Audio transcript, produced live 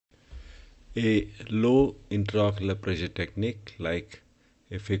A low intraocular pressure technique like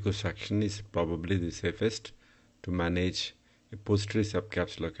a phacosection is probably the safest to manage a posterior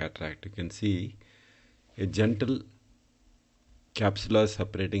subcapsular cataract. You can see a gentle capsular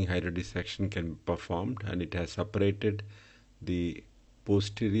separating hydrodissection can be performed, and it has separated the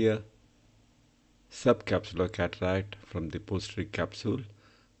posterior subcapsular cataract from the posterior capsule.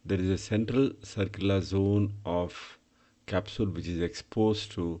 There is a central circular zone of capsule which is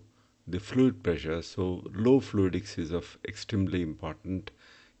exposed to the fluid pressure, so low fluidics is of extremely important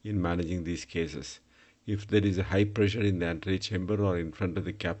in managing these cases. If there is a high pressure in the anterior chamber or in front of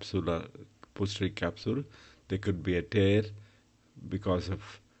the capsule or posterior capsule, there could be a tear because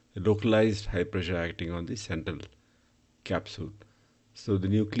of localized high pressure acting on the central capsule. So the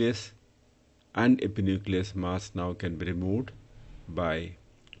nucleus and epinucleus mass now can be removed by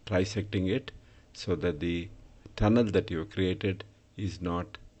trisecting it, so that the tunnel that you have created is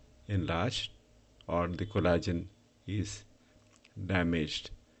not enlarged or the collagen is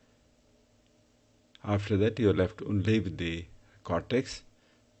damaged. After that, you are left only with the cortex.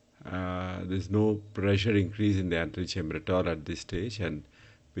 There is no pressure increase in the anterior chamber at all at this stage, and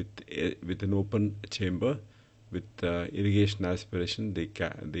with an open chamber with irrigation aspiration,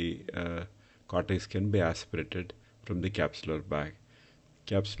 the cortex can be aspirated from the capsular bag.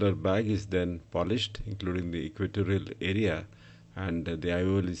 Capsular bag is then polished, including the equatorial area, and the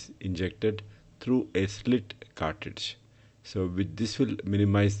IOL is injected through a slit cartridge. So this will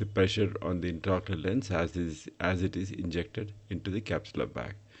minimize the pressure on the intraocular lens as it is injected into the capsular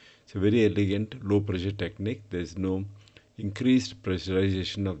bag. So very elegant low pressure technique. There is no increased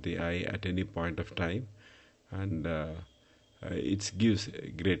pressurization of the eye at any point of time, and it gives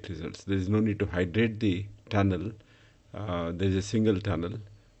great results. There is no need to hydrate the tunnel. There is a single tunnel.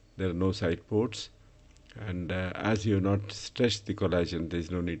 There are no side ports, and as you have not stretched the collagen, there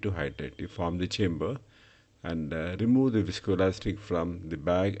is no need to hydrate. You form the chamber and remove the viscoelastic from the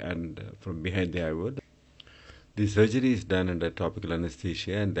bag and from behind the IOL. The surgery is done under topical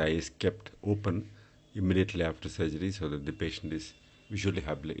anesthesia, and the eye is kept open immediately after surgery so that the patient is visually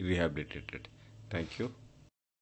rehabilitated. Thank you.